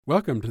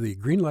Welcome to the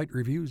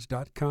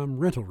GreenlightReviews.com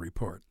rental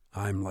report.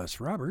 I'm Les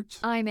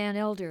Roberts. I'm Ann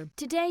Elder.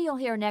 Today you'll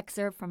hear an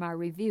excerpt from our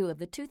review of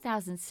the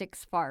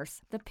 2006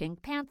 farce, The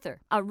Pink Panther,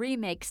 a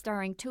remake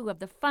starring two of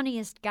the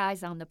funniest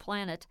guys on the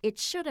planet. It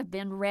should have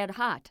been red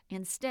hot.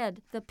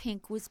 Instead, the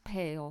pink was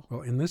pale.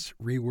 Well, in this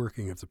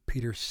reworking of the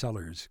Peter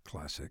Sellers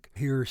classic,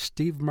 here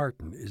Steve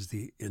Martin is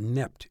the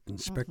inept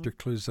Inspector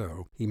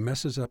Clouseau. He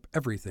messes up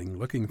everything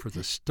looking for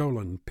the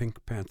stolen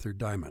Pink Panther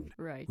diamond.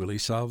 Right. Will he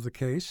solve the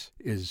case?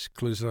 Is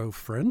Clouseau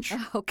French?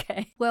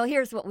 Okay. Well,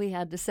 here's what we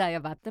had to say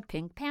about The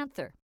Pink Panther.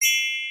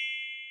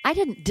 I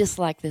didn't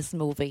dislike this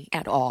movie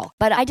at all,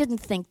 but I didn't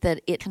think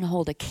that it can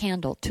hold a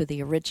candle to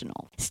the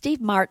original.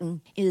 Steve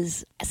Martin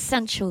is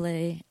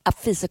essentially a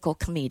physical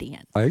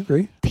comedian. I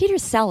agree. Peter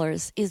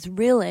Sellers is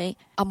really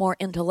a more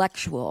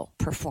intellectual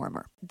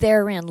performer.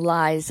 Therein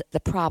lies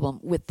the problem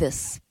with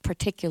this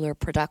particular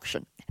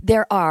production.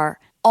 There are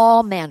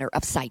all manner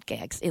of sight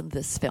gags in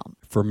this film.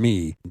 For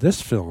me,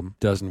 this film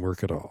doesn't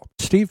work at all.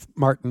 Steve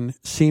Martin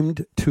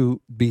seemed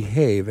to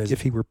behave as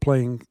if he were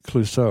playing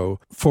Clouseau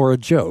for a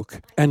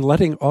joke and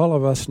letting all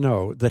of us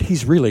know that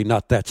he's really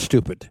not that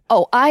stupid.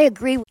 Oh, I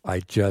agree. I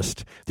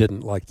just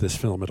didn't like this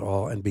film at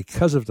all, and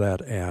because of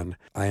that, Anne,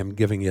 I am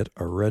giving it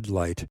a red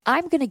light.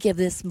 I'm going to give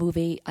this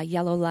movie a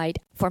yellow light.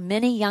 For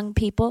many young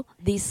people,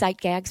 these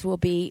sight gags will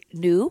be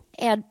new,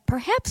 and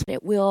perhaps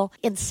it will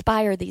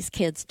inspire these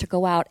kids to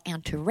go out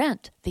and to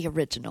rent the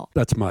original.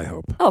 That's my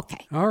hope.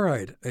 Okay. All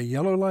right, a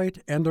yellow light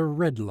and a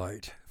red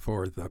light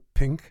for The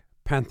Pink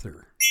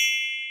Panther.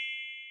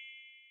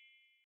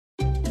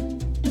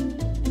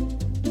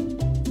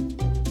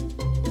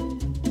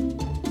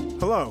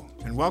 Hello,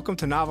 and welcome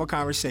to Novel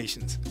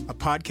Conversations, a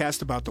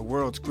podcast about the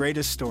world's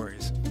greatest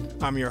stories.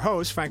 I'm your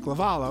host, Frank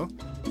Lavallo,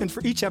 and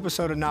for each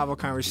episode of Novel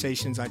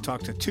Conversations, I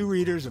talk to two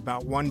readers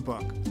about one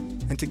book.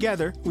 And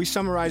together, we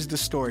summarize the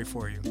story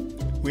for you.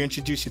 We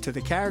introduce you to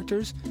the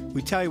characters,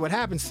 we tell you what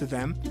happens to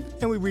them,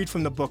 and we read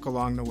from the book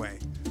along the way.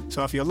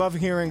 So if you love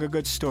hearing a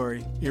good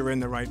story, you're in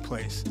the right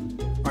place.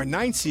 Our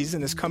 9th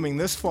season is coming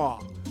this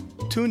fall.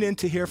 Tune in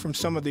to hear from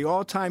some of the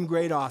all-time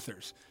great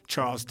authors,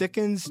 Charles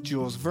Dickens,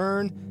 Jules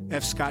Verne,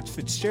 F. Scott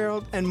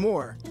Fitzgerald, and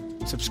more.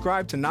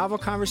 Subscribe to Novel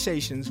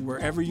Conversations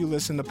wherever you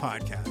listen to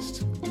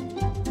podcasts.